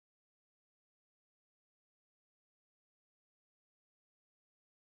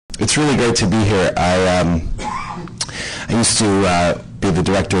it's really great to be here. I used to be the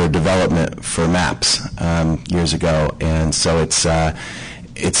director of development for MAPS years ago, and so and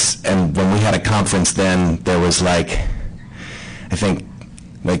when we had a conference then, there was like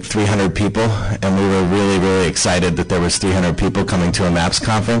 300 people, and we were really, really excited that there was 300 people coming to a MAPS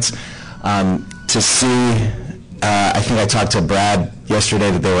conference. To see, I think I talked to Brad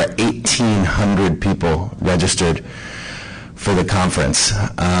yesterday that there were 1,800 people registered for the conference.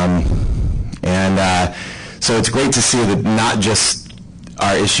 So it's great to see that not just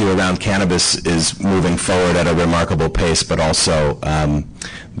our issue around cannabis is moving forward at a remarkable pace, but also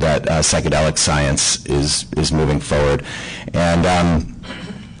that psychedelic science is moving forward. And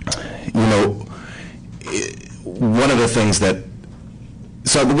one of the things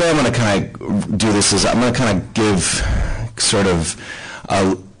so the way I'm going to kind of do this is I'm going to kind of give sort of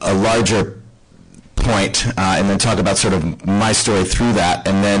a larger point and then talk about sort of my story through that,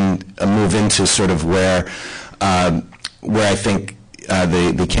 and then move into sort of where I think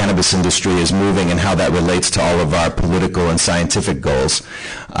the cannabis industry is moving and how that relates to all of our political and scientific goals.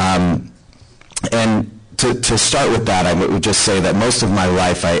 And to start with that, I would just say that most of my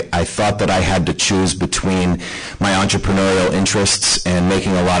life I thought that I had to choose between my entrepreneurial interests and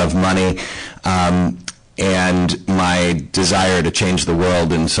making a lot of money and my desire to change the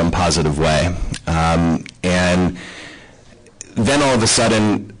world in some positive way. And then all of a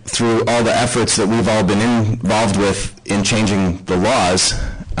sudden, through all the efforts that we've all been involved with in changing the laws,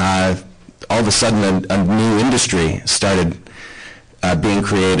 all of a sudden a new industry started being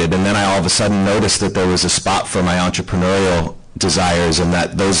created, and then I all of a sudden noticed that there was a spot for my entrepreneurial desires, and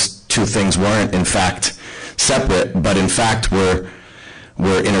that those two things weren't in fact separate, but in fact were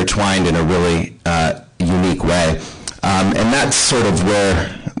intertwined in a really unique way. And that's sort of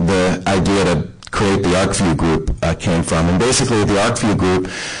where the idea to create the ArcView Group came from. And basically, the ArcView Group,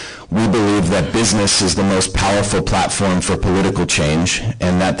 we believe that business is the most powerful platform for political change,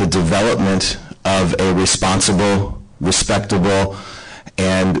 and that the development of a responsible, respectable,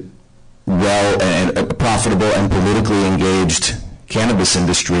 and profitable and politically engaged cannabis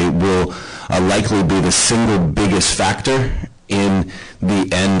industry will likely be the single biggest factor in the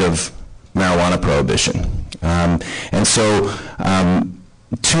end of marijuana prohibition. And so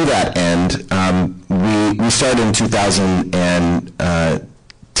to that end, we started in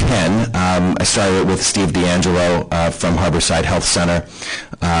 2010. I started with Steve D'Angelo from Harborside Health Center,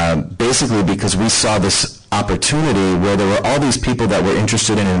 basically because we saw this opportunity where there were all these people that were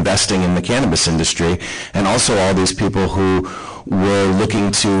interested in investing in the cannabis industry, and also all these people who were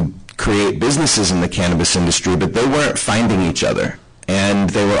looking to create businesses in the cannabis industry, but they weren't finding each other. And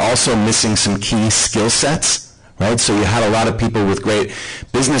they were also missing some key skill sets, right? So you had a lot of people with great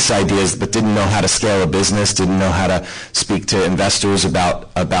business ideas but didn't know how to scale a business, didn't know how to speak to investors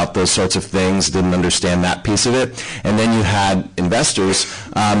about those sorts of things, didn't understand that piece of it. And then you had investors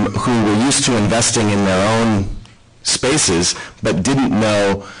who were used to investing in their own spaces but didn't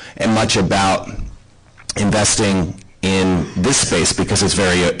know much about investing in this space because it's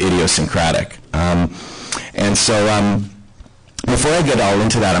very idiosyncratic. And so before I get all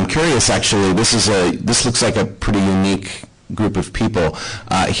into that, I'm curious, actually, this looks like a pretty unique group of people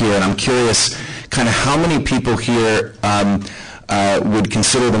here, and I'm curious kind of how many people here would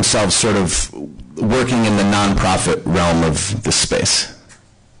consider themselves sort of working in the nonprofit realm of this space.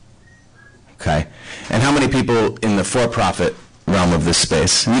 Okay. And how many people in the for-profit realm of this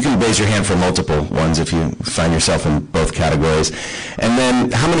space? And you can raise your hand for multiple ones if you find yourself in both categories. And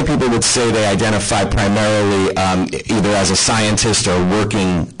then how many people would say they identify primarily either as a scientist or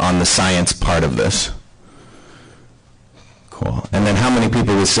working on the science part of this? Cool. And then how many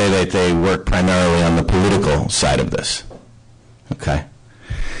people would say that they work primarily on the political side of this? Okay.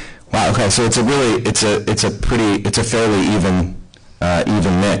 Wow. Okay. So it's a fairly even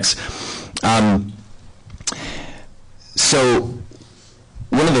mix. So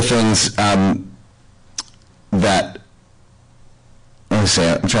one of the things that, let me see,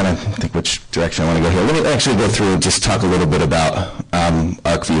 I'm trying to think which direction I want to go here. Let me actually go through and just talk a little bit about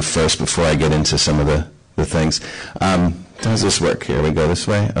ArcView first before I get into some of the things. How does this work? Here we go this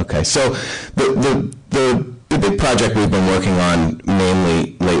way? Okay, so the big project we've been working on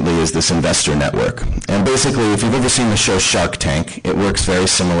mainly lately is this investor network. And basically, if you've ever seen the show Shark Tank, it works very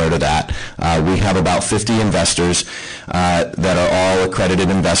similar to that. We have about 50 investors that are all accredited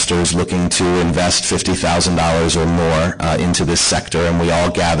investors looking to invest $50,000 or more into this sector, and we all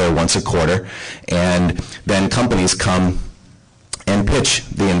gather once a quarter. And then companies come and pitch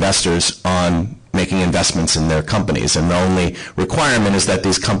the investors on making investments in their companies. And the only requirement is that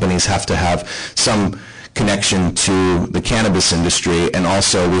these companies have to have some connection to the cannabis industry, and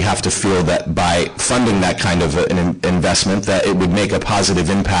also we have to feel that by funding that kind of an investment that it would make a positive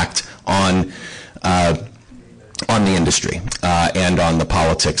impact on the industry and on the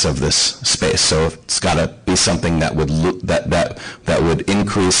politics of this space. So it's got to be something that would that would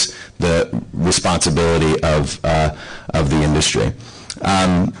increase the responsibility of the industry.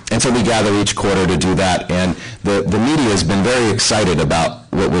 And so we gather each quarter to do that, and the media has been very excited about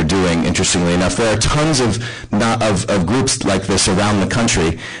what we're doing. Interestingly enough, there are tons of groups like this around the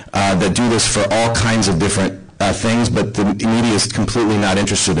country that do this for all kinds of different things, but the media is completely not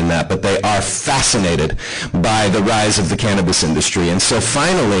interested in that. But they are fascinated by the rise of the cannabis industry, and so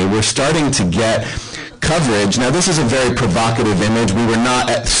finally we're starting to get coverage. Now, this is a very provocative image. We were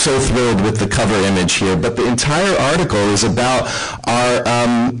not so thrilled with the cover image here, but the entire article is about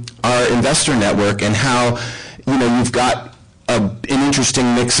our investor network and how, you know, you've got an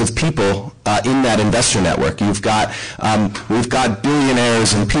interesting mix of people in that investor network. We've got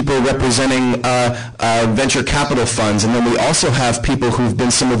billionaires and people representing venture capital funds, and then we also have people who've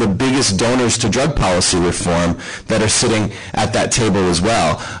been some of the biggest donors to drug policy reform that are sitting at that table as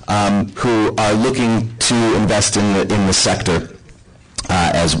well, who are looking to invest in the sector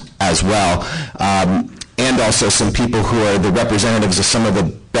as well, and also some people who are the representatives of some of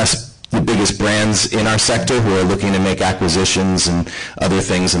the biggest brands in our sector who are looking to make acquisitions and other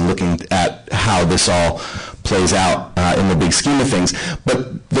things and looking at how this all plays out in the big scheme of things.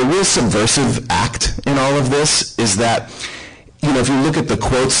 But the real subversive act in all of this is that, you know, if you look at the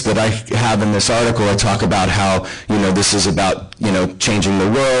quotes that I have in this article, I talk about how, you know, this is about, you know, changing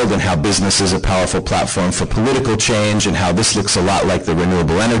the world and how business is a powerful platform for political change, and how this looks a lot like the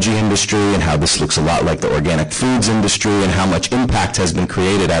renewable energy industry, and how this looks a lot like the organic foods industry, and how much impact has been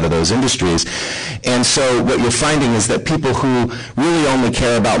created out of those industries. And so what you're finding is that people who really only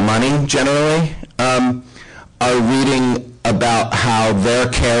care about money generally are reading about how their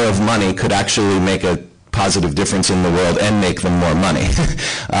care of money could actually make a positive difference in the world and make them more money.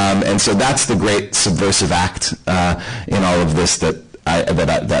 And so that's the great subversive act in all of this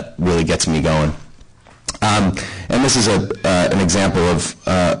that really gets me going. And this is an example of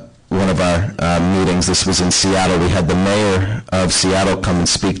one of our meetings. This was in Seattle. We had the mayor of Seattle come and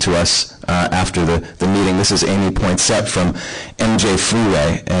speak to us after the meeting. This is Amy Poinsett from MJ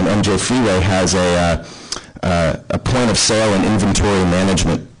Freeway, and MJ Freeway has a point of sale and inventory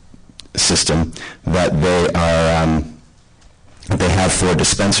management system that they have for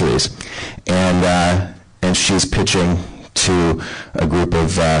dispensaries, and she's pitching to a group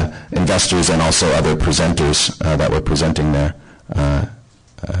of investors and also other presenters that were presenting there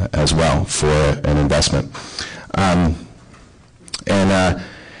as well for an investment.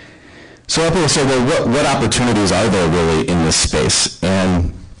 So people say, well, what opportunities are there really in this space?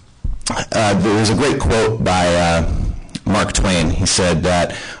 And there was a great quote by Mark Twain. He said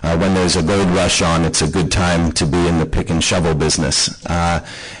that when there's a gold rush on, it's a good time to be in the pick and shovel business.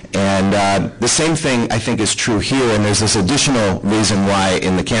 And the same thing I think is true here, and there's this additional reason why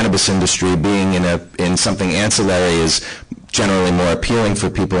in the cannabis industry being in something ancillary is generally more appealing for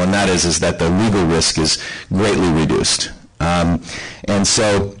people, and that is that the legal risk is greatly reduced. And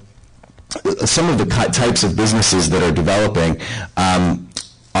so some of the types of businesses that are developing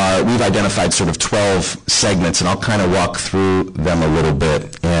we've identified sort of 12 segments, and I'll kind of walk through them a little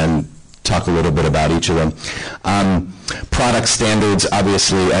bit and talk a little bit about each of them. Product standards,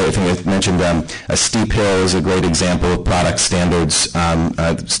 obviously, I think I mentioned Steep Hill is a great example of product standards.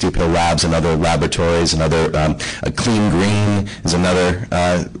 Steep Hill Labs and other laboratories, another Clean Green is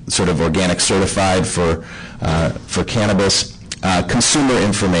another sort of organic certified for cannabis. Consumer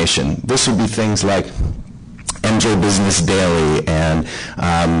information. This would be things like MJ Business Daily and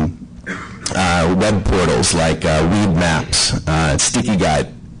web portals like Weed Maps, Sticky Guide,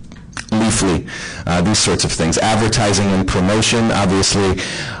 Leafly, these sorts of things. Advertising and promotion. Obviously,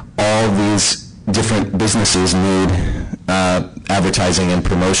 all these different businesses need advertising and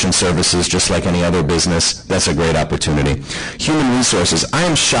promotion services just like any other business. That's a great opportunity. Human resources. I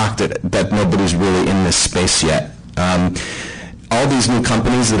am shocked that nobody's really in this space yet. All these new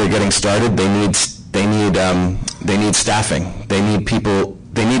companies that are getting started, they need staffing. They need people.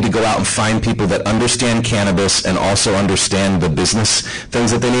 They need to go out and find people that understand cannabis and also understand the business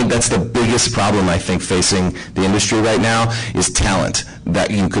things that they need. That's the biggest problem I think facing the industry right now is talent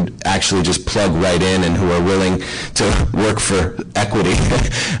that you could actually just plug right in and who are willing to work for equity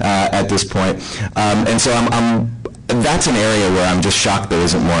at this point. And so that's an area where I'm just shocked there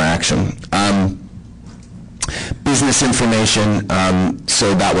isn't more action. Business information,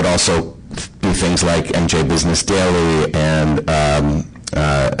 so that would also be things like MJ Business Daily and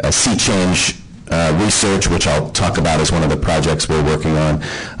a Sea Change research, which I'll talk about as one of the projects we're working on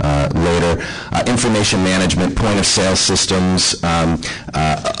later. Information management, point of sale systems,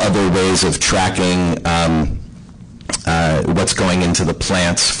 other ways of tracking what's going into the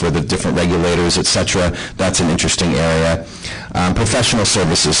plants for the different regulators, etc. That's an interesting area. Professional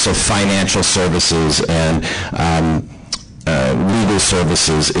services, so financial services and legal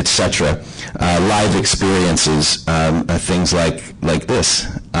services, etc. Live experiences, things like this,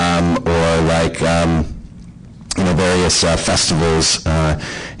 or like various festivals and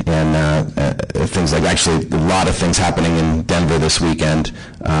things like. Actually, a lot of things happening in Denver this weekend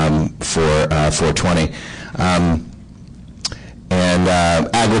for 420. And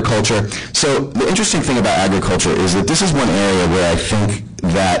agriculture. So the interesting thing about agriculture is that this is one area where I think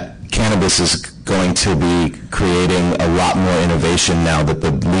that cannabis is going to be creating a lot more innovation now that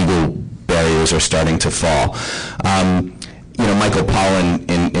the legal barriers are starting to fall. Michael Pollan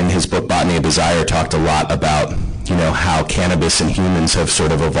in his book Botany of Desire talked a lot about how cannabis and humans have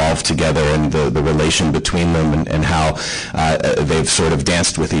sort of evolved together and the relation between them and how they've sort of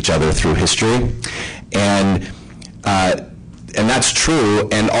danced with each other through history. And that's true,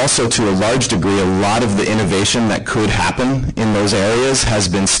 and also to a large degree, a lot of the innovation that could happen in those areas has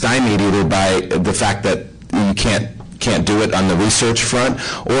been stymied either by the fact that you can't do it on the research front,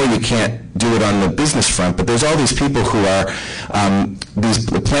 or you can't do it on the business front. But there's all these people who are these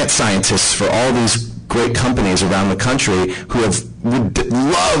plant scientists for all these great companies around the country who would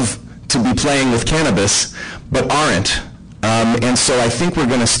love to be playing with cannabis, but aren't. And so I think we're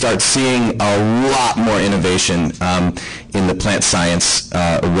going to start seeing a lot more innovation in the plant science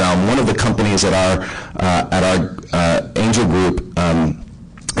realm. One of the companies at our angel group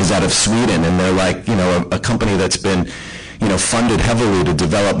is out of Sweden, and they're like a company that's been funded heavily to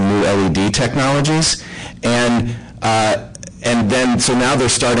develop new LED technologies, and then so now they're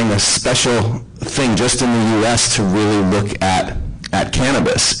starting a special thing just in the U.S. to really look at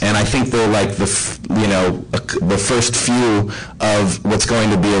cannabis, and I think they're like the first few of what's going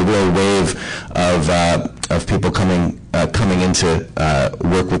to be a real wave of people coming into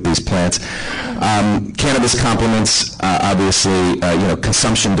work with these plants. Cannabis complements, obviously,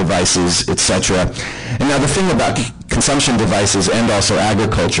 consumption devices, etc. And now the thing about consumption devices and also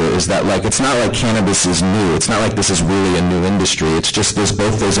agriculture is that it's not like cannabis is new. It's not like this is really a new industry. It's just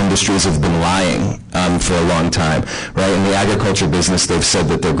both those industries have been lying for a long time, right? In the agriculture business, they've said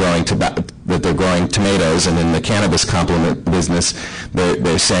that they're growing tomatoes, and in the cannabis complement business,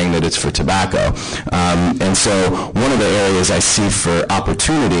 they're saying that it's for tobacco. And so one of the areas I see for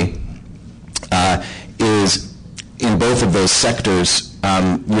opportunity is in both of those sectors.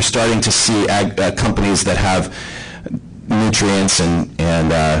 You're starting to see companies that have nutrients and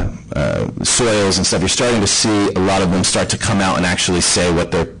soils and stuff. You're starting to see a lot of them start to come out and actually say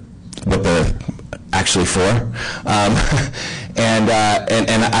what they're actually for. And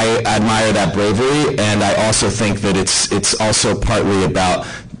I admire that bravery, and I also think that it's also partly about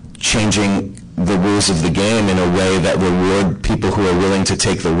changing the rules of the game in a way that reward people who are willing to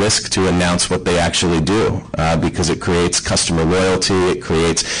take the risk to announce what they actually do, because it creates customer loyalty, it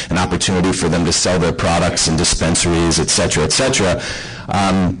creates an opportunity for them to sell their products in dispensaries, et cetera, et cetera.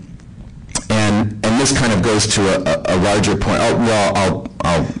 And this kind of goes to a larger point. I'll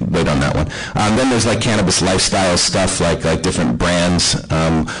wait on that one. Then there's cannabis lifestyle stuff, like different brands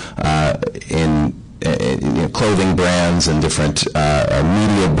in clothing brands and different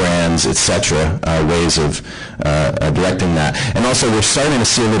media brands, etc. Ways of directing that. And also we're starting to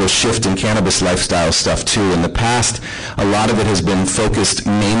see a little shift in cannabis lifestyle stuff too. In the past, a lot of it has been focused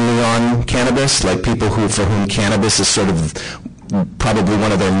mainly on cannabis, like people for whom cannabis is sort of probably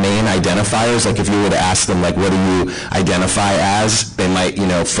one of their main identifiers. Like if you were to ask them, what do you identify as, they might,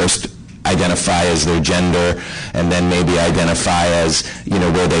 first identify as their gender, and then maybe identify as,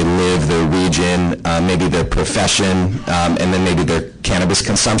 where they live, their region, maybe their profession, and then maybe their cannabis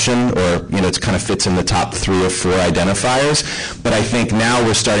consumption, or, it kind of fits in the top 3 or 4 identifiers. But I think now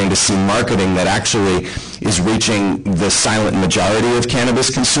we're starting to see marketing that actually is reaching the silent majority of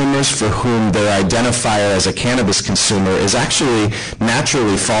cannabis consumers, for whom their identifier as a cannabis consumer is actually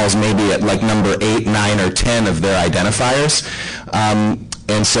naturally falls maybe at number 8, 9, or 10 of their identifiers.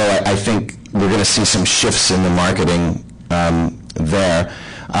 And so I think we're going to see some shifts in the marketing there.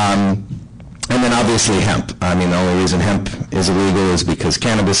 And then obviously hemp. I mean, the only reason hemp is illegal is because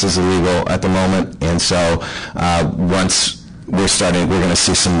cannabis is illegal at the moment. And so once we're going to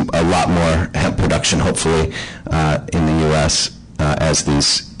see a lot more hemp production, hopefully, in the U.S. As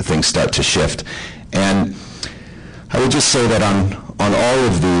these things start to shift. And I would just say that on all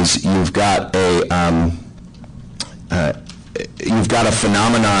of these, you've got a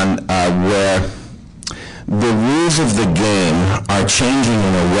phenomenon where the rules of the game are changing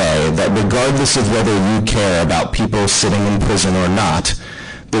in a way that regardless of whether you care about people sitting in prison or not,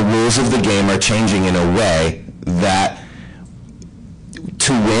 the rules of the game are changing in a way that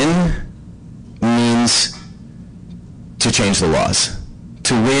to win means to change the laws.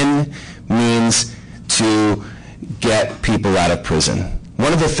 To win means to get people out of prison.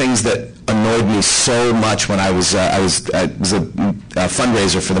 One of the things that annoyed me so much when I was a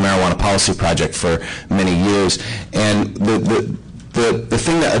fundraiser for the Marijuana Policy Project for many years, and the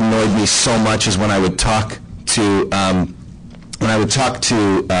thing that annoyed me so much is when I would talk to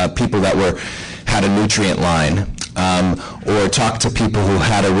people that had a nutrient line, or talk to people who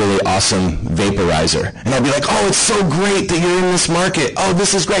had a really awesome vaporizer. And I'd be like, oh, it's so great that you're in this market. Oh,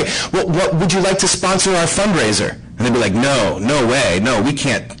 this is great. What would you like to sponsor our fundraiser? And they'd be like, no way. No, we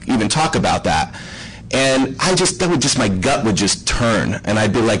can't even talk about that. And my gut would just turn. And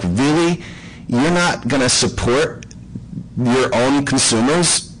I'd be like, really? You're not going to support your own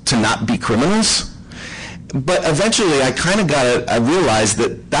consumers to not be criminals? But eventually I realized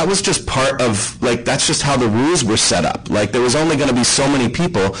that was just part of, that's just how the rules were set up. There was only going to be so many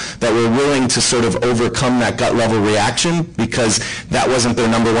people that were willing to sort of overcome that gut level reaction because that wasn't their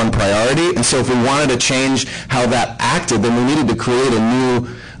number one priority. And so if we wanted to change how that acted, then we needed to create a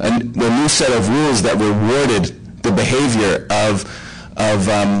new set of rules that rewarded the behavior of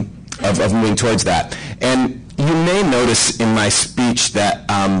moving towards that. And you may notice in my speech that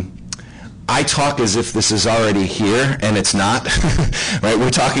I talk as if this is already here, and it's not. Right?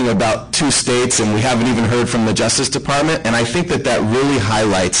 We're talking about 2 states, and we haven't even heard from the Justice Department. And I think that really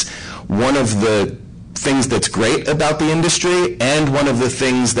highlights one of the things that's great about the industry, and one of the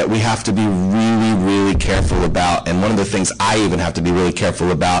things that we have to be really, really careful about, and one of the things I even have to be really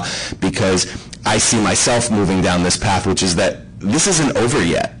careful about, because I see myself moving down this path, which is that this isn't over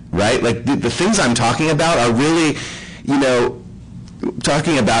yet. Right? The things I'm talking about are really,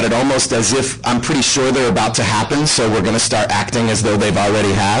 talking about it almost as if I'm pretty sure they're about to happen, so we're going to start acting as though they've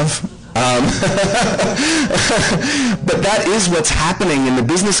already have. But that is what's happening in the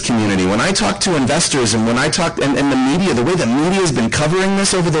business community. When I talk to investors and when I talk, and the media, the way the media has been covering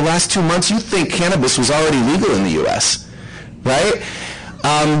this over the last 2 months, you think cannabis was already legal in the U.S., right?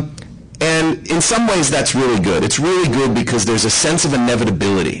 And in some ways that's really good. It's really good because there's a sense of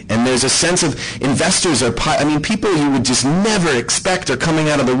inevitability, and there's a sense of investors people you would just never expect are coming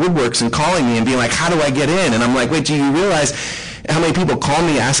out of the woodworks and calling me and being like, how do I get in? And I'm like, wait, do you realize how many people call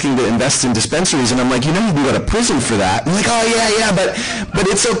me asking to invest in dispensaries? And I'm like, you can go to prison for that. I'm like, oh yeah, but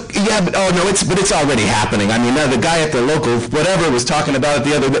it's already happening. I mean, the guy at the local whatever was talking about it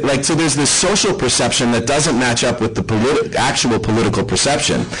the other day. So there's this social perception that doesn't match up with the actual political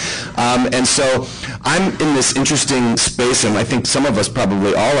perception. And so I'm in this interesting space, and I think some of us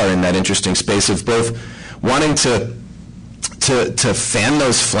probably all are in that interesting space of both wanting to fan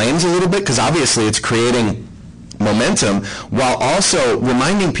those flames a little bit, because obviously it's creating momentum, while also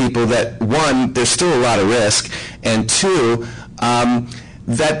reminding people that, one, there's still a lot of risk, and two,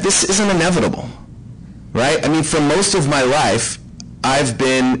 that this isn't inevitable, right? I mean, for most of my life,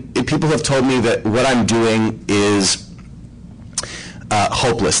 people have told me that what I'm doing is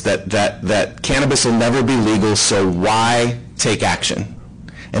hopeless, that cannabis will never be legal, so why take action?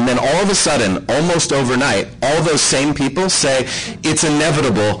 And then all of a sudden, almost overnight, all those same people say, it's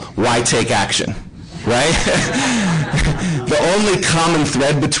inevitable, why take action? Right? The only common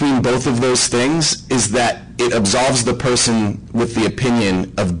thread between both of those things is that it absolves the person with the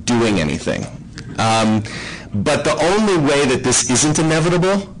opinion of doing anything. But the only way that this isn't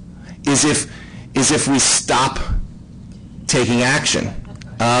inevitable is if we stop taking action.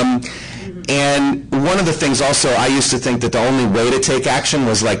 And one of the things also, I used to think that the only way to take action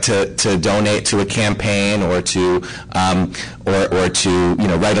was to donate to a campaign, or to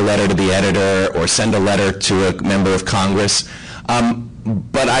write a letter to the editor, or send a letter to a member of Congress.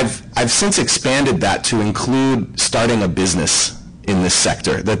 But I've since expanded that to include starting a business in this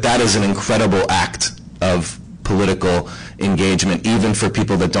sector. That is an incredible act of political engagement, even for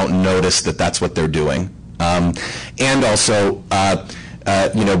people that don't notice that that's what they're doing. And also,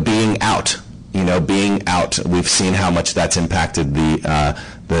 being out. We've seen how much that's impacted in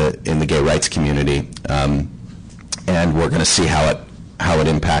the gay rights community, and we're going to see how it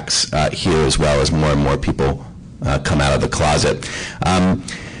impacts here as well, as more and more people come out of the closet.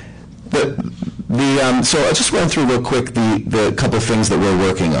 So I'll just run through real quick the couple things that we're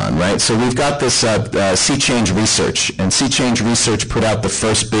working on, right? So we've got this Sea Change Research, and Sea Change Research put out the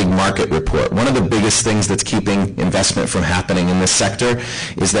first big market report. One of the biggest things that's keeping investment from happening in this sector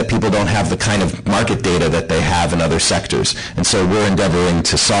is that people don't have the kind of market data that they have in other sectors. And so we're endeavoring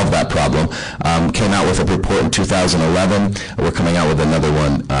to solve that problem. Came out with a report in 2011. We're coming out with another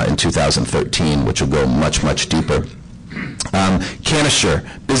one in 2013, which will go much, much deeper. CanAssure,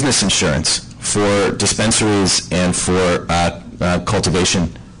 business insurance for dispensaries and for cultivation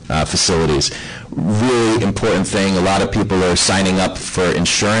facilities. Really important thing. A lot of people are signing up for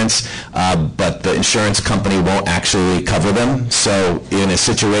insurance, but the insurance company won't actually cover them. So in a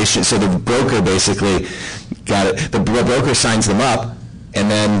situation, so the broker basically got it. The broker signs them up,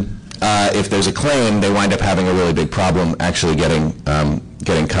 and then if there's a claim, they wind up having a really big problem actually getting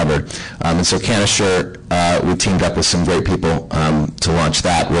covered. And so CanAssure, we teamed up with some great people to launch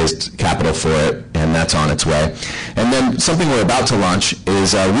that, raised capital for it, and that's on its way. And then something we're about to launch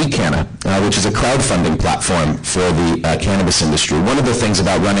is WeCanna, which is a crowdfunding platform for the cannabis industry. One of the things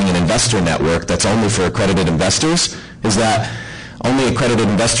about running an investor network that's only for accredited investors is that only accredited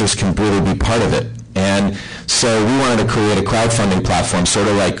investors can really be part of it. And so we wanted to create a crowdfunding platform, sort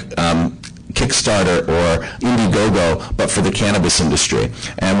of like Kickstarter or Indiegogo, but for the cannabis industry.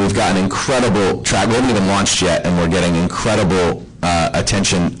 And we've got an incredible track. We haven't even launched yet, and we're getting incredible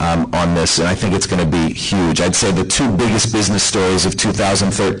attention on this, and I think it's going to be huge. I'd say the two biggest business stories of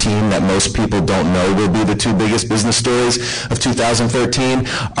 2013 that most people don't know will be the two biggest business stories of 2013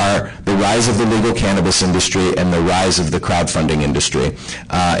 are the rise of the legal cannabis industry and the rise of the crowdfunding industry.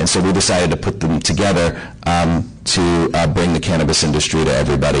 And so we decided to put them together to bring the cannabis industry to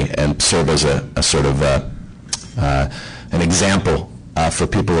everybody and serve as a sort of an example for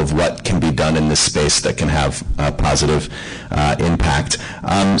people of what can be done in this space that can have a positive impact.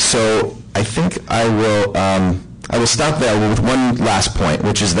 So I think I will stop there with one last point,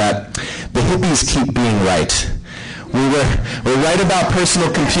 which is that the hippies keep being right. We're right about personal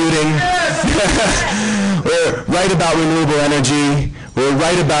computing. We're right about renewable energy. We're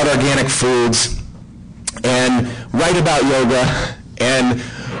right about organic foods, and right about yoga, and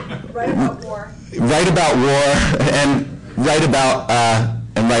right about war, and right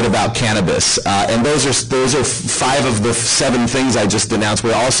about cannabis. And those are 5 of the 7 things I just announced.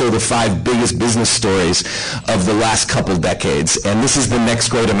 We're also the 5 biggest business stories of the last couple decades. And this is the next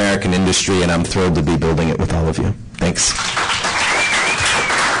great American industry, and I'm thrilled to be building it with all of you. Thanks.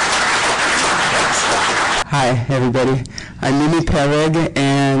 Hi, everybody. I'm Mimi Pereg,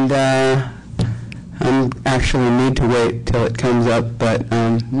 and I'm actually need to wait till it comes up, but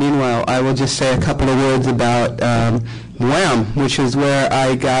meanwhile, I will just say a couple of words about WHAM, which is where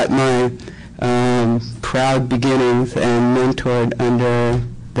I got my proud beginnings and mentored under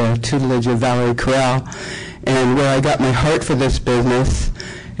the tutelage of Valerie Corral, and where I got my heart for this business.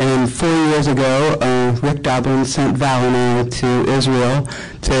 And 4 years ago, Rick Doblin sent Val and I to Israel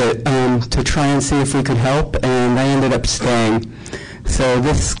to try and see if we could help, and I ended up staying. So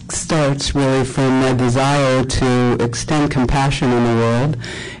this starts really from my desire to extend compassion in the world.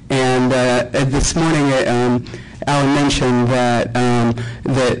 And this morning, Alan mentioned that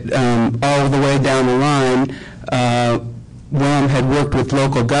all the way down the line, WHAM had worked with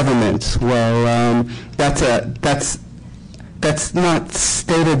local governments. Well, that's not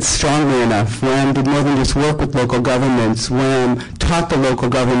stated strongly enough. WHAM did more than just work with local governments. WHAM taught the local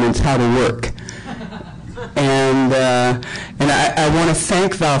governments how to work. And I want to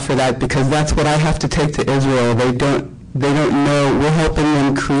thank Val for that, because that's what I have to take to Israel. They don't know. We're helping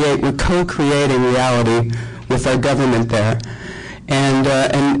them create. We're co-creating reality with our government there, and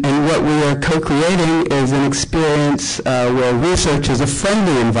what we are co-creating is an experience where research is a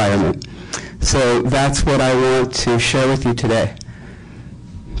friendly environment. So that's what I want to share with you today.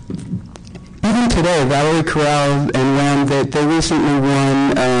 Even today, Valerie Corral and WHAM, they recently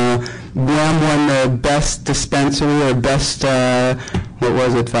won. WHAM won the best dispensary or best, what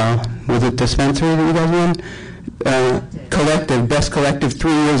was it, Val? Was it dispensary that you guys won? Collective, best collective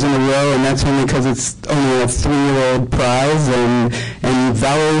 3 years in a row, and that's only because it's only a 3-year-old prize, and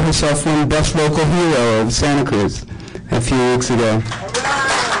Valerie herself won best local hero of Santa Cruz a few weeks ago.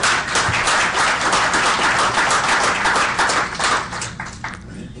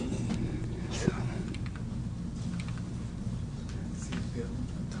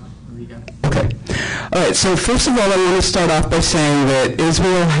 All right, so first of all, I want to start off by saying that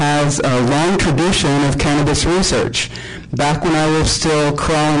Israel has a long tradition of cannabis research. Back when I was still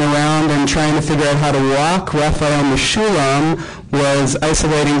crawling around and trying to figure out how to walk, Raphael Meshulam was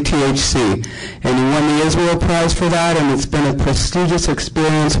isolating THC. And he won the Israel Prize for that, and it's been a prestigious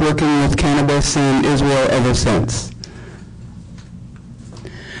experience working with cannabis in Israel ever since.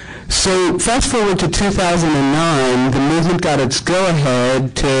 So fast forward to 2009, the movement got its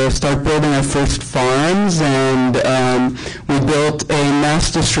go-ahead to start building our first farms, and we built a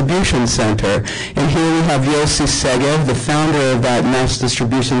mass distribution center. And here we have Yossi Segev, the founder of that mass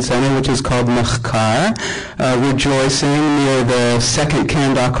distribution center, which is called Machkar, rejoicing near the second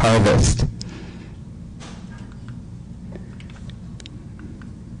Kandak harvest.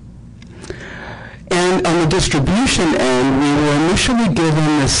 And on the distribution end, we were initially given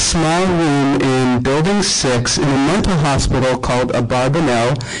this small room in Building 6 in a mental hospital called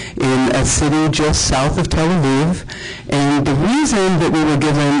Abarbanel in a city just south of Tel Aviv. And the reason that we were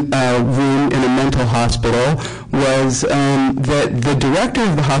given a room in a mental hospital was that the director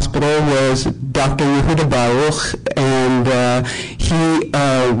of the hospital was Dr. Yehuda Baruch, and he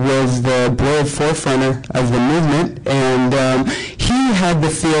was the broad forerunner of the movement, and he had the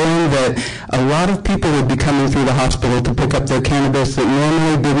feeling that a lot of people would be coming through the hospital to pick up their cannabis that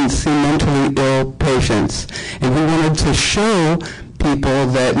normally didn't see mentally ill patients. And we wanted to show people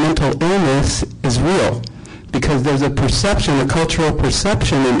that mental illness is real, because there's a perception, a cultural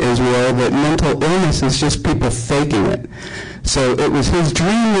perception in Israel that mental illness is just people faking it. So it was his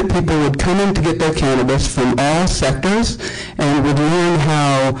dream that people would come in to get their cannabis from all sectors and would learn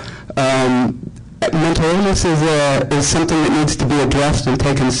how mental illness is something that needs to be addressed and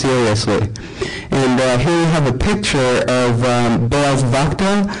taken seriously. And here we have a picture of Boaz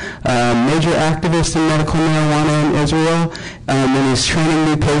Vakta, major activist in medical marijuana in Israel, and he's training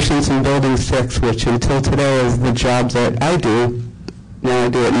new patients in Building 6, which until today is the job that I do. Now I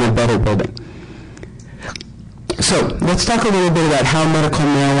do it in a better building. So let's talk a little bit about how medical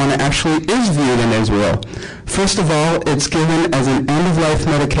marijuana actually is viewed in Israel. First of all, it's given as an end-of-life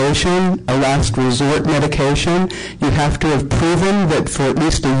medication, a last resort medication. You have to have proven that for at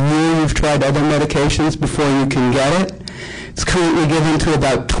least a year you've tried other medications before you can get it. It's currently given to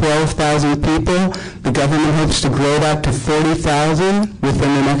about 12,000 people. The government hopes to grow that to 40,000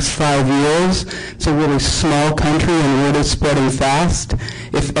 within the next 5 years. It's a really small country and word is spreading fast.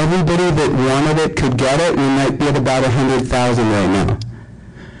 If everybody that wanted it could get it, we might be at about 100,000 right now.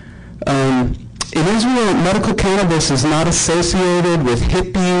 In Israel, medical cannabis is not associated with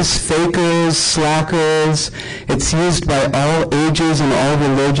hippies, fakers, slackers. It's used by all ages and all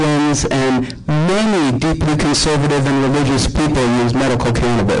religions, and many deeply conservative and religious people use medical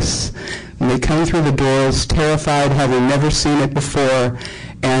cannabis. And they come through the doors terrified, having never seen it before,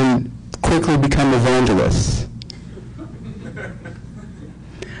 and quickly become evangelists.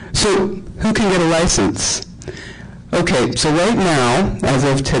 So, who can get a license? Okay, so right now, as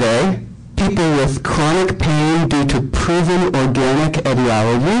of today, people with chronic pain due to proven organic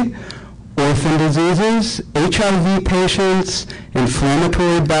etiology, orphan diseases, HIV patients,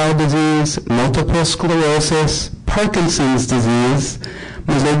 inflammatory bowel disease, multiple sclerosis, Parkinson's disease,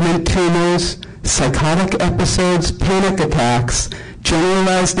 malignant tumors, psychotic episodes, panic attacks,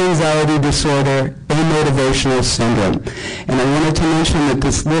 generalized anxiety disorder, amotivational syndrome. And I wanted to mention that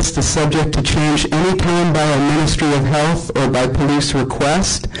this list is subject to change any time by our Ministry of Health or by police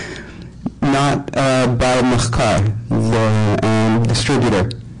request, not by Machkar, the distributor.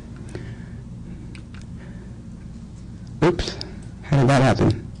 Oops, how did that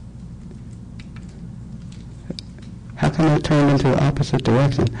happen? How come it turned into the opposite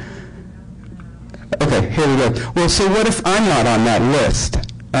direction? Okay, here we go. Well, so what if I'm not on that list?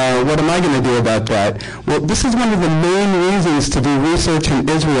 What am I going to do about that? Well, this is one of the main reasons to do research in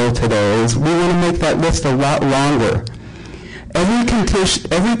Israel today, is we want to make that list a lot longer. Every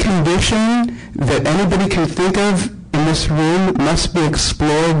condition that anybody can think of in this room must be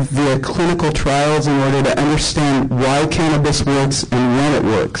explored via clinical trials in order to understand why cannabis works and when it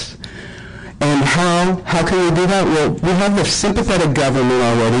works. And how can we do that? Well, we have the sympathetic government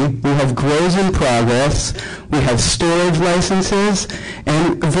already. We have grows in progress. We have storage licenses.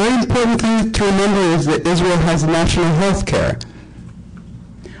 And a very important thing to remember is that Israel has national health care.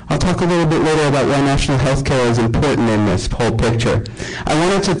 I'll talk a little bit later about why national health care is important in this whole picture. I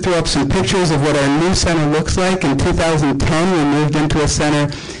wanted to throw up some pictures of what our new center looks like. In 2010, we moved into a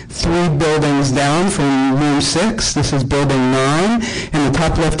center 3 buildings down from room 6. This is building 9. In the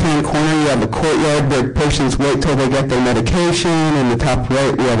top left-hand corner, you have a courtyard where patients wait till they get their medication. In the top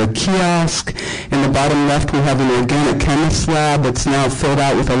right, we have a kiosk. In the bottom left, we have an organic chemist lab that's now filled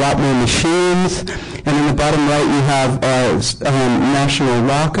out with a lot more machines. And in the bottom right, you have our national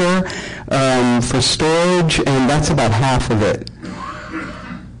locker. for storage, and that's about half of it.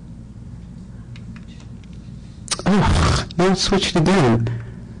 Oh, no, it switched again.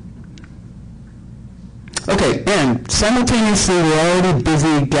 Okay, and simultaneously we're already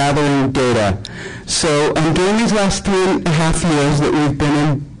busy gathering data. So during these last 3.5 years that we've been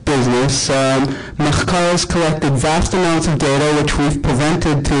in business, Mahkar has collected vast amounts of data which we've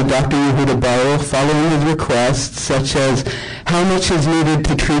presented to Dr. Yehuda Baruch following his requests, such as how much is needed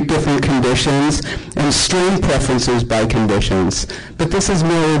to treat different conditions and strain preferences by conditions. But this is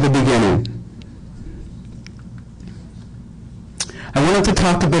merely the beginning. I wanted to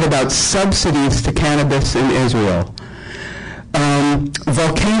talk a bit about subsidies to cannabis in Israel.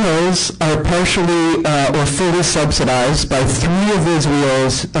 Volcanoes are partially or fully subsidized by 3 of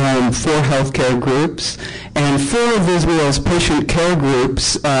Israel's 4 healthcare groups and 4 of Israel's patient care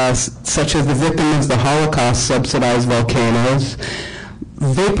groups, such as the Victims of the Holocaust, subsidize volcanoes.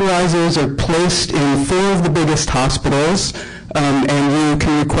 Vaporizers are placed in 4 of the biggest hospitals, and you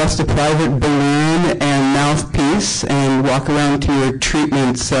can request a private balloon and mouthpiece and walk around to your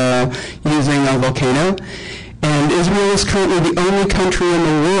treatments using a volcano. And Israel is currently the only country in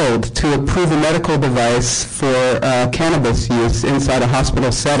the world to approve a medical device for cannabis use inside a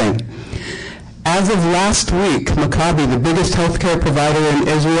hospital setting. As of last week, Maccabi, the biggest healthcare provider in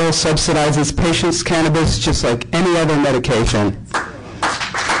Israel, subsidizes patients' cannabis just like any other medication.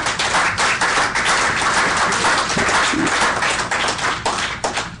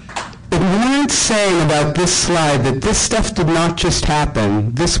 Saying about this slide that this stuff did not just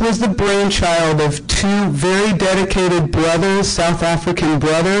happen. This was the brainchild of 2 very dedicated brothers, South African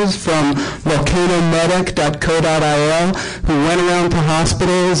brothers from volcanomedic.co.il, who went around to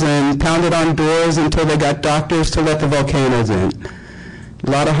hospitals and pounded on doors until they got doctors to let the volcanoes in.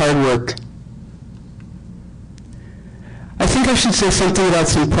 A lot of hard work. I think I should say something about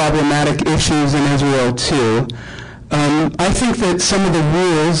some problematic issues in Israel too. I think that some of the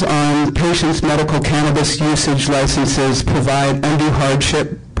rules on patients' medical cannabis usage licenses provide undue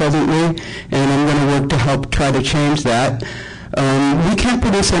hardship presently, and I'm going to work to help try to change that. We can't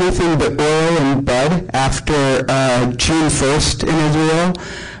produce anything but oil and bud after June 1st in Israel,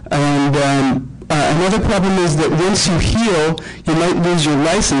 and another problem is that once you heal, you might lose your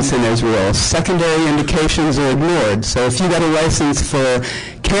license in Israel. Secondary indications are ignored. So if you got a license for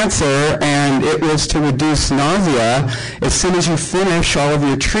cancer and it was to reduce nausea, as soon as you finish all of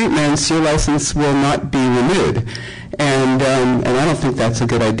your treatments, your license will not be renewed. And I don't think that's a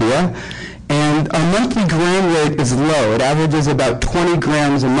good idea. And our monthly gram rate is low. It averages about 20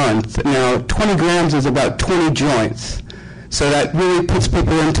 grams a month. Now, 20 grams is about 20 joints. So that really puts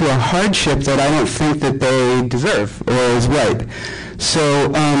people into a hardship that I don't think that they deserve or is right. So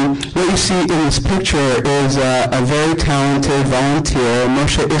what you see in this picture is a very talented volunteer,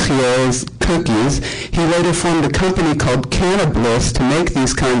 Moshe Ichier's cookies. He later formed a company called Cannabliss to make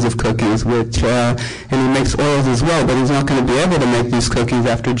these kinds of cookies, which and he makes oils as well, but he's not going to be able to make these cookies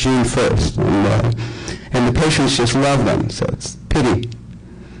after June 1st. And the patients just love them, so it's pity.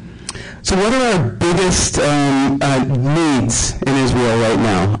 So what are our biggest needs in Israel right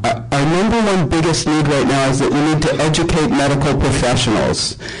now? Our number one biggest need right now is that we need to educate medical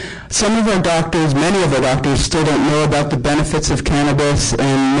professionals. Some of our doctors, many of our doctors, still don't know about the benefits of cannabis,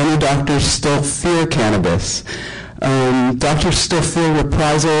 and many doctors still fear cannabis. Doctors still fear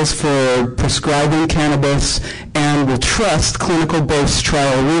reprisals for prescribing cannabis and will trust clinical-based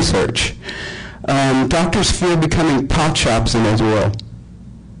trial research. Doctors fear becoming pot shops in Israel.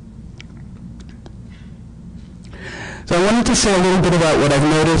 So I wanted to say a little bit about what I've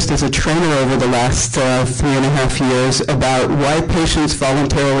noticed as a trainer over the last 3.5 years about why patients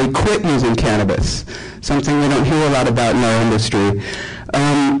voluntarily quit using cannabis, something we don't hear a lot about in our industry.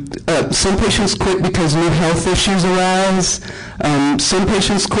 Some patients quit because new health issues arise. Some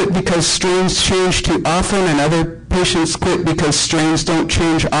patients quit because strains change too often, and other patients quit because strains don't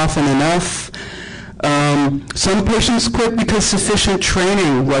change often enough. Some patients quit because sufficient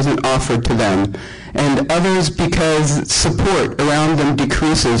training wasn't offered to them, and others because support around them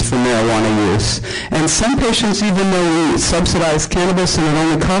decreases for marijuana use. And some patients, even though we subsidize cannabis and it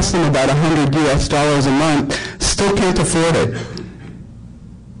only costs them about $100 US a month, still can't afford it.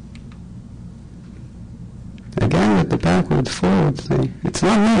 Again with the backwards, forwards thing. It's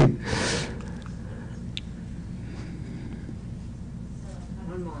not me.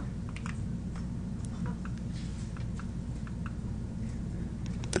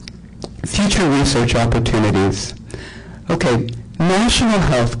 Future research opportunities. Okay, national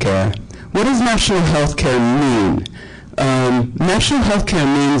health care. What does national health care mean? National health care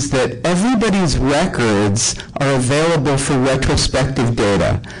means that everybody's records are available for retrospective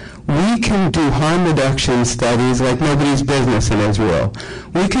data. we can do harm reduction studies like nobody's business in Israel.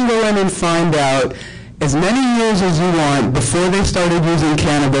 We can go in and find out as many years as you want before they started using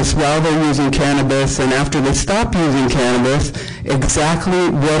cannabis, while they're using cannabis, and after they stop using cannabis, exactly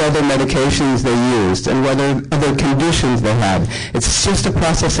what other medications they used and what other conditions they had. It's just a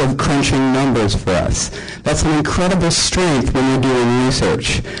process of crunching numbers for us. That's an incredible strength when you're doing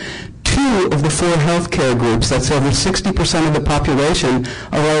research. 2 of the 4 healthcare groups, that's over 60% of the population,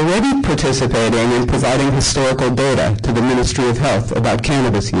 are already participating in providing historical data to the Ministry of Health about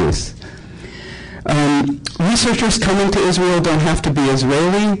cannabis use. Researchers coming to Israel don't have to be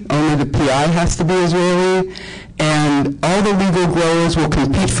Israeli, only the PI has to be Israeli, and all the legal growers will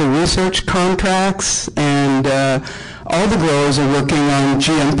compete for research contracts, and all the growers are working on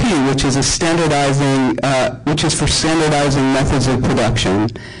GMP, which is for standardizing methods of production.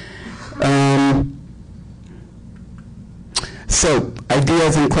 So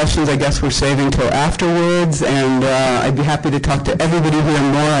ideas and questions, I guess, we're saving till afterwards, and I'd be happy to talk to everybody here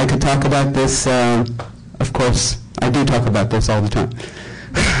and more. I could talk about this, of course, I do talk about this all the time.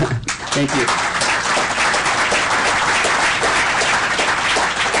 Thank you.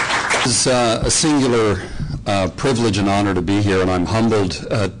 It's a singular privilege and honor to be here, and I'm humbled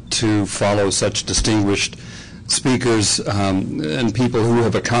to follow such distinguished speakers and people who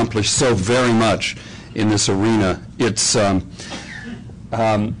have accomplished so very much in this arena. It's now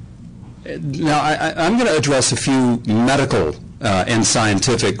I'm going to address a few medical and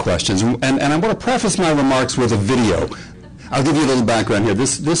scientific questions, and I want to preface my remarks with a video. I'll give you a little background here.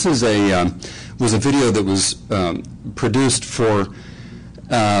 This is was a video that was produced for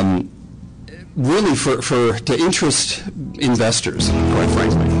really to interest investors, quite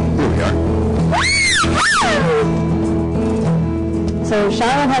frankly. Here we are. So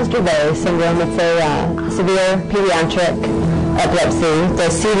Charlotte has Dravet syndrome. It's a severe pediatric epilepsy. The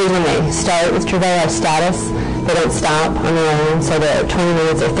seizures, when they start with Dravet, have status. They don't stop on their own, so they're 20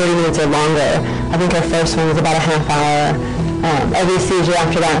 minutes or 30 minutes or longer. I think our first one was about a half hour. Every seizure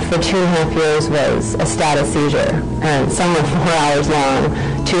after that for 2.5 years was a status seizure, and some were 4 hours long,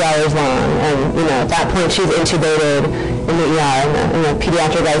 2 hours long, and at that point she's intubated in the ER, in the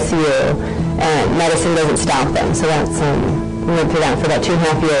pediatric ICU, and medicine doesn't stop them. So that's we went through that for about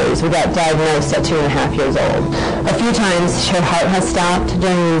 2.5 years. We got diagnosed at 2.5 years old. A few times her heart has stopped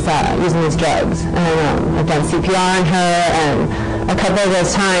during using these drugs, and I've done CPR on her, and a couple of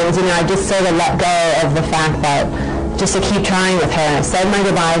those times, I just sort of let go of the fact that just to keep trying with her. And I said my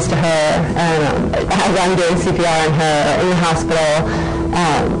goodbyes to her, and as I'm doing CPR on her in the hospital,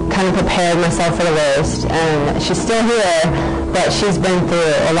 kind of prepared myself for the worst. And she's still here, but she's been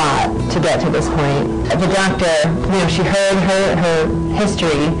through a lot to get to this point. The doctor, she heard her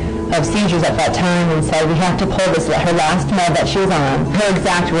history of seizures at that time and said, we have to pull her last med that she was on. Her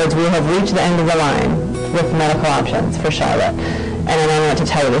exact words, we have reached the end of the line with medical options for Charlotte. And I don't know what to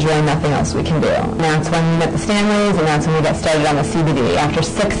tell you, there's really nothing else we can do. And that's when we met the Stanleys, and that's when we got started on the CBD. After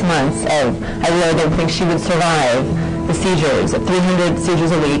 6 months I really didn't think she would survive the seizures, 300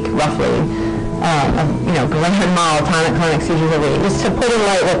 seizures a week, roughly. Grand mal, tonic-clonic seizures a week. Just to put in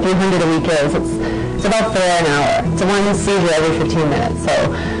light what 300 a week is, it's about 4 an hour. It's one seizure every 15 minutes. So,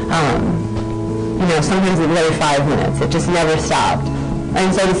 sometimes it's really 5 minutes. It just never stopped.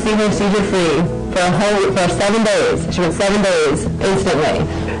 And so to see her seizure-free for 7 days. She went 7 days instantly.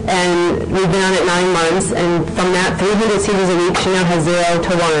 And we've been on it 9 months, and from that 300 seizures a week, she now has 0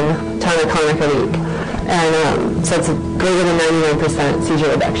 to 1 tonic-clonic a week. And so it's a greater than 99% seizure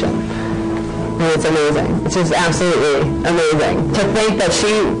reduction. And it's amazing. It's just absolutely amazing. To think that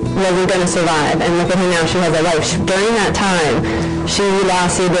she wasn't going to survive, and look at her now, she has a life. During that time, she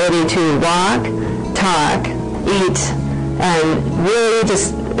lost the ability to walk, talk, eat, and really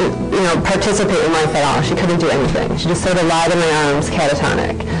just participate in life at all. She couldn't do anything. She just sort of lied in my arms,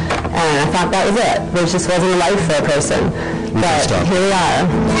 catatonic. And I thought that was it. There just wasn't a life for a person. But here we are.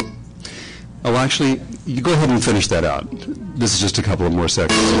 Oh, actually, you go ahead and finish that out. This is just a couple of more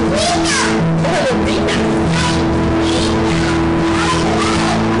seconds.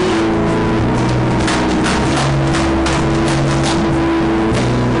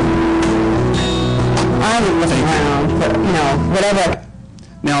 I was looking around, but, whatever.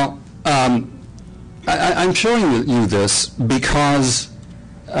 Now, I'm showing you this because,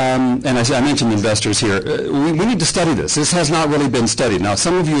 and I mentioned investors here, we need to study this. This has not really been studied. Now,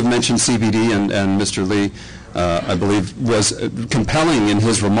 some of you have mentioned CBD, and Mr. Lee, I believe, was compelling in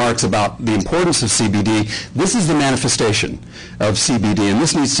his remarks about the importance of CBD. This is the manifestation of CBD, and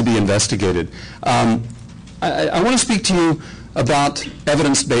this needs to be investigated. I want to speak to you about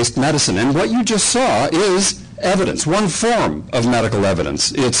evidence-based medicine, and what you just saw is evidence, one form of medical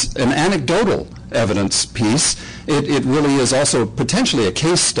evidence. It's an anecdotal evidence piece. It really is also potentially a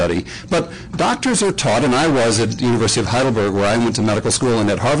case study. But doctors are taught, and I was at the University of Heidelberg where I went to medical school, and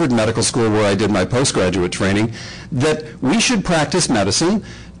at Harvard Medical School where I did my postgraduate training, that we should practice medicine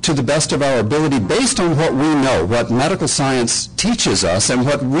to the best of our ability based on what we know, what medical science teaches us, and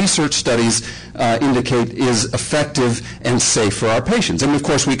what research studies indicate is effective and safe for our patients. And of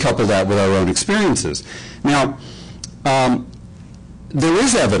course we couple that with our own experiences. Now, there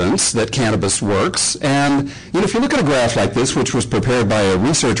is evidence that cannabis works, and if you look at a graph like this, which was prepared by a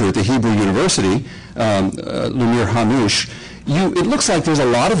researcher at the Hebrew University, Lumir Hanoush, it looks like there's a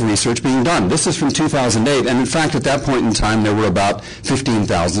lot of research being done. This is from 2008, and in fact, at that point in time, there were about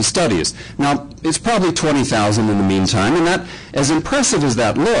 15,000 studies. Now, it's probably 20,000 in the meantime, and that, as impressive as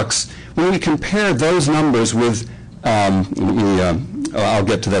that looks, when we compare those numbers with, I'll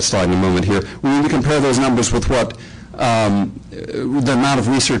get to that slide in a moment here, when we compare those numbers with what the amount of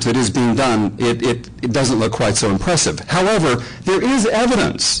research that is being done, it doesn't look quite so impressive. However, there is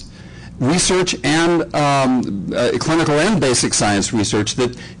evidence, research and clinical and basic science research,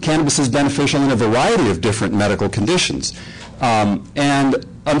 that cannabis is beneficial in a variety of different medical conditions. And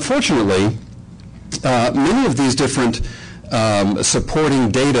unfortunately, many of these different supporting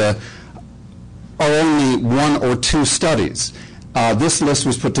data are only one or two studies. This list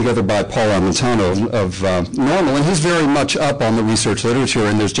was put together by Paul Armentano of Normal, and he's very much up on the research literature,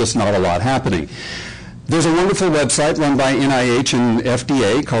 and there's just not a lot happening. There's a wonderful website run by NIH and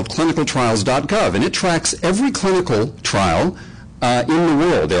FDA called clinicaltrials.gov, and it tracks every clinical trial in the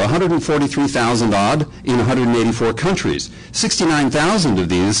world. There are 143,000 odd in 184 countries. 69,000 of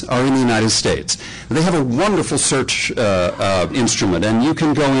these are in the United States. They have a wonderful search instrument, and you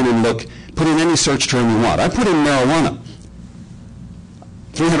can go in and look, put in any search term you want. I put in marijuana.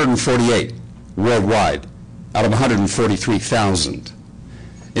 348 worldwide out of 143,000.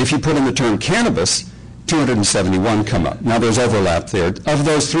 If you put in the term cannabis, 271 come up. Now there's overlap there. Of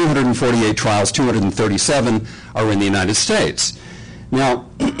those 348 trials, 237 are in the United States. Now,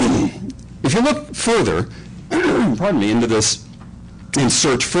 if you look further, pardon me, into this and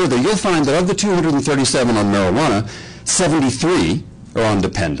search further, you'll find that of the 237 on marijuana, 73 are on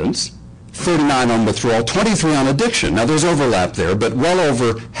dependence, 39 on withdrawal, 23 on addiction. Now there's overlap there, but well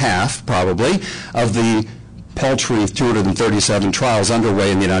over half, probably, of the paltry 237 trials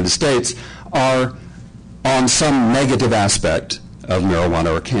underway in the United States are on some negative aspect of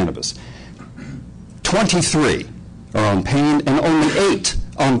marijuana or cannabis. 23 are on pain and only 8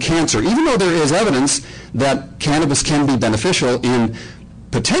 on cancer, even though there is evidence that cannabis can be beneficial in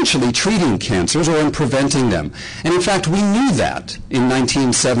potentially treating cancers or in preventing them. And in fact, we knew that in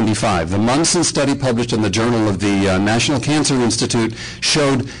 1975. The Munson study published in the Journal of the National Cancer Institute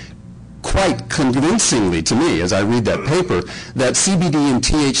showed quite convincingly to me, as I read that paper, that CBD and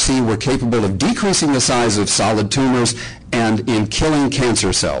THC were capable of decreasing the size of solid tumors and in killing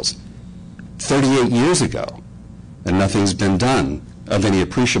cancer cells. 38 years ago, and nothing's been done of any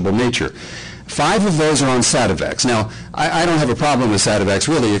appreciable nature. 5 of those are on Sativex. Now, I don't have a problem with Sativex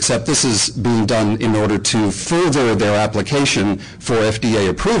really, except this is being done in order to further their application for FDA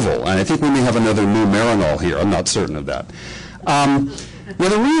approval. And I think we may have another new Marinol here. I'm not certain of that. Now,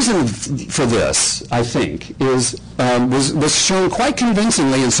 the reason for this, I think, is was shown quite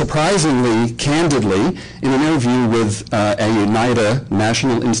convincingly and surprisingly candidly in an interview with a NIDA,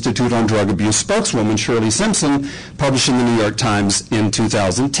 National Institute on Drug Abuse spokeswoman, Shirley Simpson, published in the New York Times in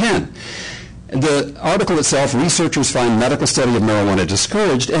 2010. The article itself, researchers find medical study of marijuana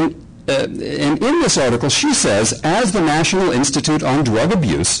discouraged, and in this article she says, as the National Institute on Drug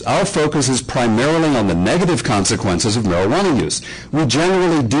Abuse, our focus is primarily on the negative consequences of marijuana use. We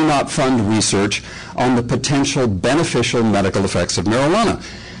generally do not fund research on the potential beneficial medical effects of marijuana.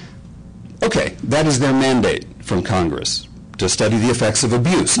 Okay, that is their mandate from Congress, to study the effects of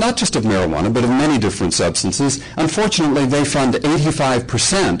abuse, not just of marijuana, but of many different substances. Unfortunately, they fund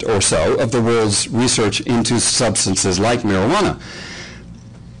 85% or so of the world's research into substances like marijuana.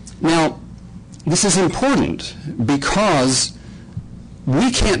 Now, this is important because we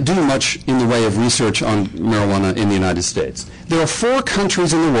can't do much in the way of research on marijuana in the United States. There are 4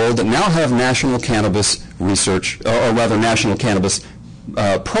 countries in the world that now have national cannabis research, or rather national cannabis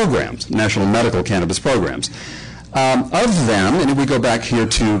programs, national medical cannabis programs. Of them, and if we go back here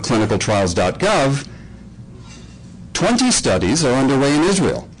to clinicaltrials.gov, 20 studies are underway in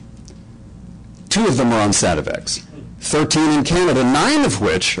Israel. 2 of them are on Sativex. 13 in Canada, 9 of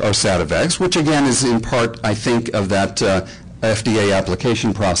which are Sativex, which again is in part, I think, of that FDA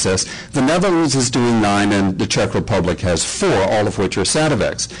application process. The Netherlands is doing 9, and the Czech Republic has 4, all of which are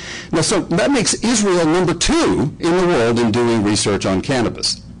Sativex. Now, so that makes Israel number 2 in the world in doing research on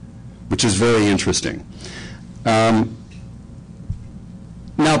cannabis, which is very interesting. Now,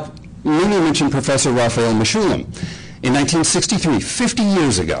 Mimi mentioned Professor Raphael Mechoulam. In 1963, 50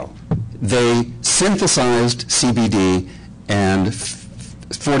 years ago, they synthesized CBD, and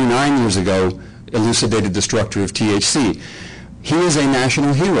 49 years ago, elucidated the structure of THC. He is a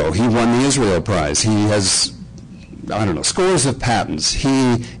national hero. He won the Israel Prize. He has, I don't know, scores of patents.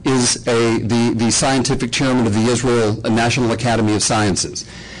 He is the scientific chairman of the Israel National Academy of Sciences.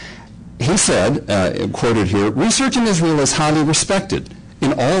 He said, quoted here, "Research in Israel is highly respected.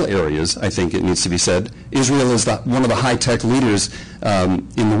 In all areas, I think it needs to be said, Israel is one of the high-tech leaders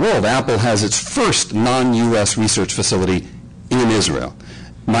in the world. Apple has its first non-U.S. research facility in Israel.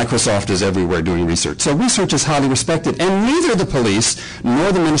 Microsoft is everywhere doing research. So research is highly respected, and neither the police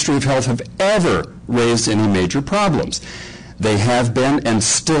nor the Ministry of Health have ever raised any major problems. They have been and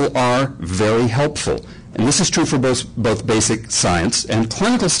still are very helpful. And this is true for both basic science and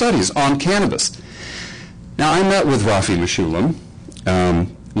clinical studies on cannabis." Now, I met with Rafi Mechoulam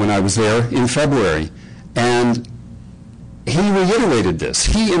when I was there in February, and he reiterated this.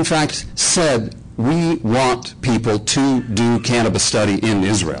 He, in fact, said, "We want people to do cannabis study in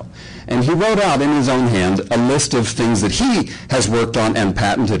Israel." And he wrote out in his own hand a list of things that he has worked on and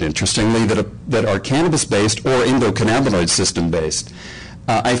patented, interestingly, that are cannabis-based or endocannabinoid system-based.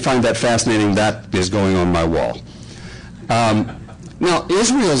 I find that fascinating. That is going on my wall. Now,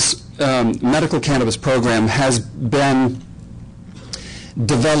 Israel's medical cannabis program has been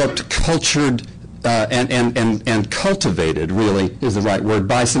developed, cultured, and cultivated, really, is the right word,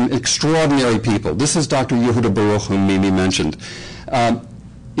 by some extraordinary people. This is Dr. Yehuda Baruch, whom Mimi mentioned.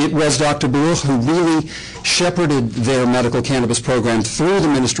 It was Dr. Baruch who really shepherded their medical cannabis program through the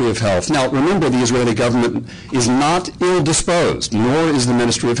Ministry of Health. Now, remember, the Israeli government is not ill-disposed, nor is the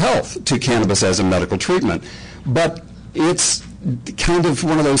Ministry of Health, to cannabis as a medical treatment. But it's kind of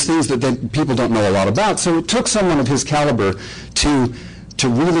one of those things that people don't know a lot about. So it took someone of his caliber to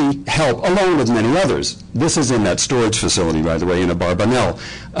really help, along with many others. This is in that storage facility, by the way, in Abarbanel.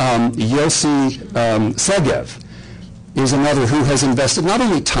 Yossi Segev is another who has invested not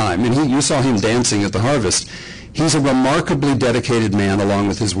only time, and you saw him dancing at the harvest. He's a remarkably dedicated man, along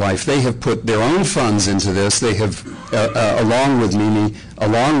with his wife. They have put their own funds into this. They have, along with Mimi,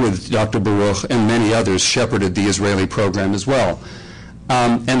 along with Dr. Baruch and many others, shepherded the Israeli program as well.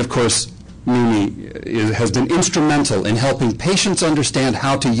 And of course, Mimi has been instrumental in helping patients understand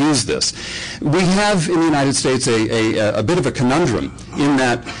how to use this. We have in the United States a bit of a conundrum in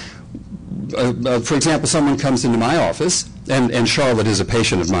that, for example, someone comes into my office, and Charlotte is a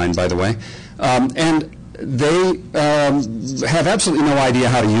patient of mine, by the way, and they have absolutely no idea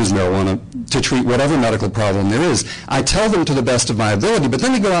how to use marijuana to treat whatever medical problem there is. I tell them to the best of my ability, but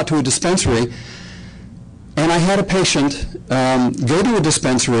then they go out to a dispensary. And I had a patient go to a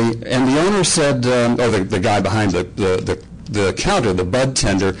dispensary, and the owner said, the guy behind the counter, the bud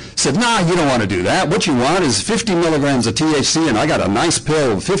tender, said, "Nah, you don't want to do that. What you want is 50 milligrams of THC, and I got a nice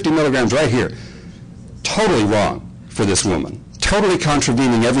pill of 50 milligrams right here." Totally wrong for this woman. Totally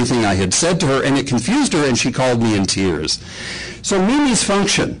contravening everything I had said to her, and it confused her, and she called me in tears. So Mimi's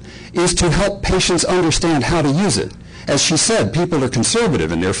function is to help patients understand how to use it. As she said, people are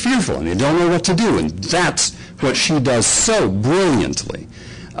conservative and they're fearful and they don't know what to do, and that's what she does so brilliantly.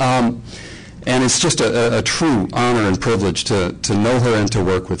 And it's just a true honor and privilege to know her and to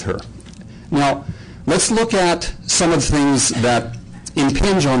work with her. Now, let's look at some of the things that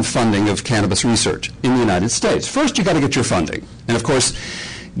impinge on funding of cannabis research in the United States. First, you've got to get your funding. And of course,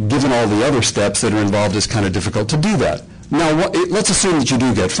 given all the other steps that are involved, it's kind of difficult to do that. Now, let's assume that you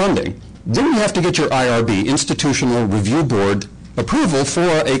do get funding. Then you have to get your IRB, Institutional Review Board, approval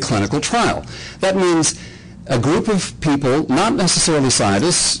for a clinical trial. That means a group of people, not necessarily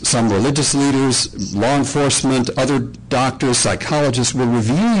scientists, some religious leaders, law enforcement, other doctors, psychologists, will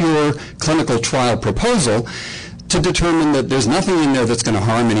review your clinical trial proposal to determine that there's nothing in there that's going to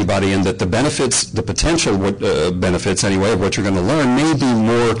harm anybody, and that the benefits, the potential benefits anyway, of what you're going to learn may be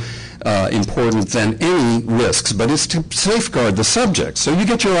more important than any risks, but it's to safeguard the subject. So you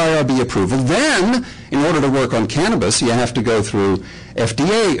get your IRB approval. Then, in order to work on cannabis, you have to go through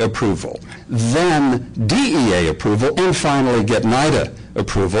FDA approval, then DEA approval, and finally get NIDA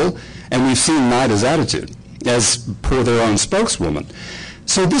approval. And we've seen NIDA's attitude, as per their own spokeswoman.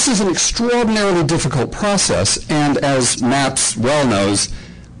 So this is an extraordinarily difficult process, and as MAPS well knows,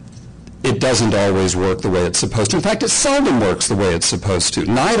 it doesn't always work the way it's supposed to. In fact, it seldom works the way it's supposed to.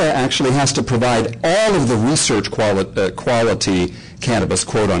 NIDA actually has to provide all of the research quality cannabis,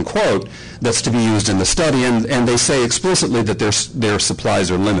 quote unquote, that's to be used in the study, and they say explicitly that their supplies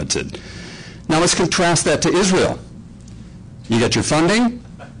are limited. Now let's contrast that to Israel. You get your funding,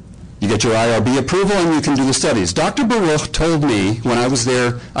 you get your IRB approval, and you can do the studies. Dr. Baruch told me when I was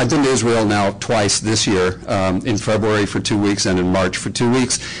there, I've been to Israel now twice this year, in February for 2 weeks and in March for 2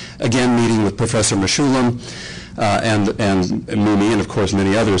 weeks, again meeting with Professor Meshulam and Mimi and of course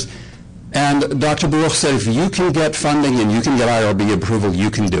many others. And Dr. Baruch said, if you can get funding and you can get IRB approval, you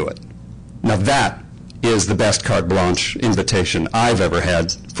can do it. Now that is the best carte blanche invitation I've ever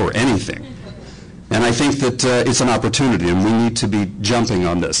had for anything. And I think that it's an opportunity, and we need to be jumping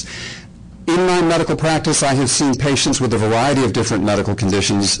on this. In my medical practice, I have seen patients with a variety of different medical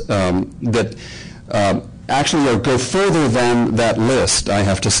conditions that actually go further than that list, I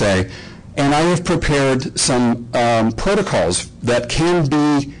have to say. And I have prepared some protocols that can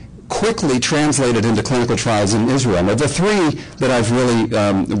be quickly translated into clinical trials in Israel. Now, the three that I've really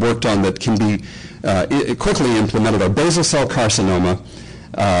worked on that can be quickly implemented are basal cell carcinoma,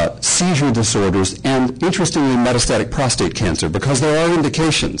 seizure disorders, and interestingly metastatic prostate cancer, because there are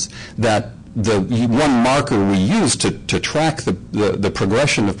indications that the one marker we use to track the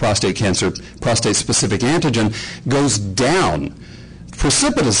progression of prostate cancer, prostate-specific antigen, goes down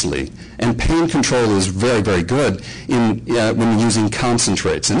precipitously, and pain control is very, very good when using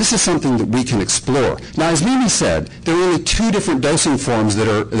concentrates. And this is something that we can explore. Now, as Mimi said, there are only 2 different dosing forms that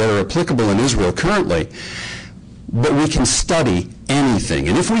are applicable in Israel currently, but we can study anything.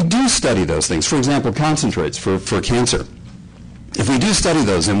 And if we do study those things, for example, concentrates for cancer, if we do study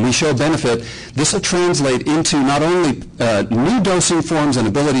those and we show benefit, this will translate into not only new dosing forms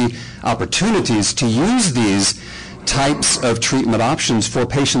and opportunities to use these types of treatment options for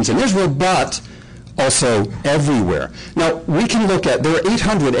patients in Israel, but also everywhere. Now, we can look at, there are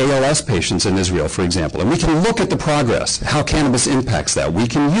 800 ALS patients in Israel, for example, and we can look at the progress, how cannabis impacts that. We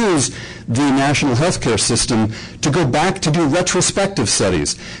can use the national healthcare system to go back to do retrospective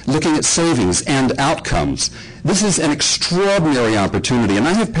studies, looking at savings and outcomes. This is an extraordinary opportunity, and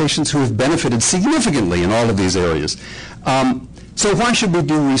I have patients who have benefited significantly in all of these areas. So why should we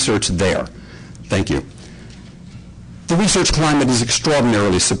do research there? Thank you. The research climate is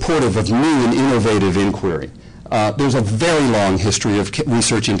extraordinarily supportive of new and innovative inquiry. There's a very long history of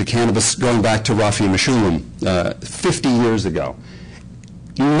research into cannabis going back to Rafi Meshulam 50 years ago.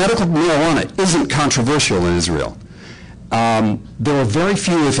 Medical marijuana isn't controversial in Israel. There are very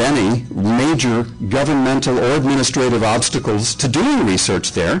few, if any, major governmental or administrative obstacles to doing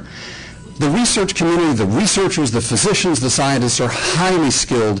research there. The research community, the researchers, the physicians, the scientists are highly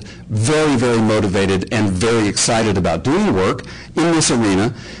skilled, very, very motivated, and very excited about doing work in this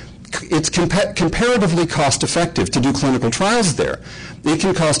arena. It's comparatively cost-effective to do clinical trials there. It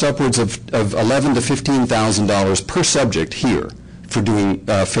can cost upwards of $11,000 to $15,000 per subject here for doing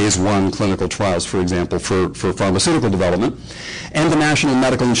phase 1 clinical trials, for example, for pharmaceutical development. And the national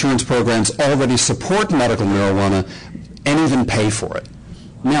medical insurance programs already support medical marijuana and even pay for it.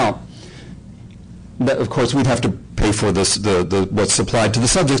 Now, of course, we'd have to pay for this, what's supplied to the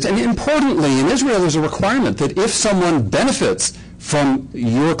subjects. And importantly, in Israel, there's a requirement that if someone benefits from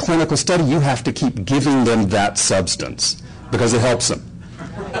your clinical study, you have to keep giving them that substance because it helps them.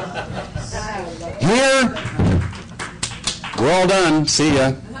 Here, we're all done. See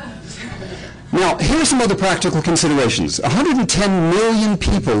ya. Now, here's some other practical considerations. 110 million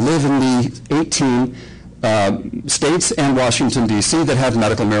people live in the 18 states and Washington, D.C. that have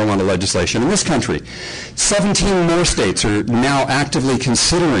medical marijuana legislation in this country. 17 more states are now actively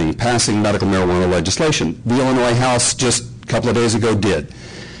considering passing medical marijuana legislation. The Illinois House just a couple of days ago did.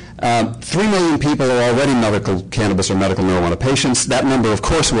 3 million people are already medical cannabis or medical marijuana patients. That number, of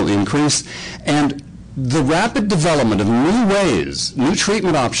course, will increase. And the rapid development of new ways, new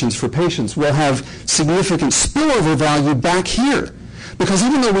treatment options for patients will have significant spillover value back here. Because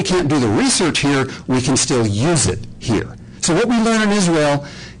even though we can't do the research here, we can still use it here. So what we learn in Israel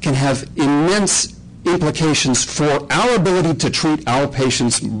can have immense implications for our ability to treat our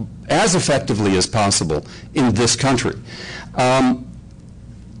patients as effectively as possible in this country.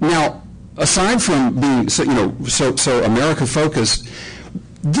 Now, aside from being so America-focused,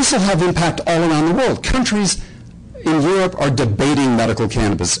 this will have impact all around the world. Countries in Europe are debating medical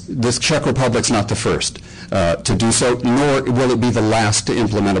cannabis. This Czech Republic's not the first to do so, nor will it be the last to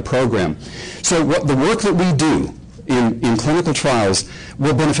implement a program. So the work that we do in clinical trials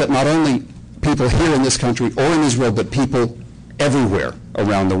will benefit not only people here in this country or in Israel, but people everywhere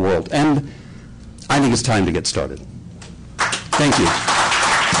around the world. And I think it's time to get started. Thank you.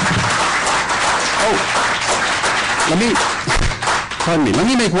 Let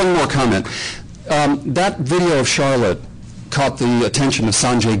me make one more comment. That video of Charlotte caught the attention of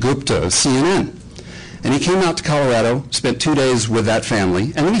Sanjay Gupta of CNN. And he came out to Colorado, spent 2 days with that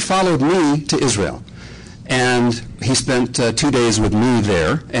family, and then he followed me to Israel. And he spent 2 days with me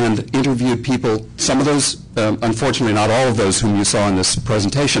there and interviewed people, some of those, unfortunately not all of those whom you saw in this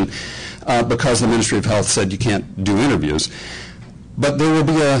presentation, because the Ministry of Health said you can't do interviews. But there will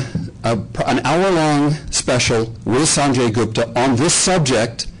be an hour-long special with Sanjay Gupta on this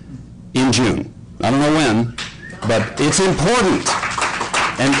subject in June. I don't know when, but it's important.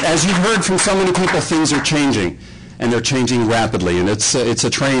 And as you've heard from so many people, things are changing, and they're changing rapidly, and it's a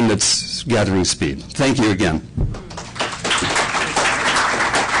train that's gathering speed. Thank you again.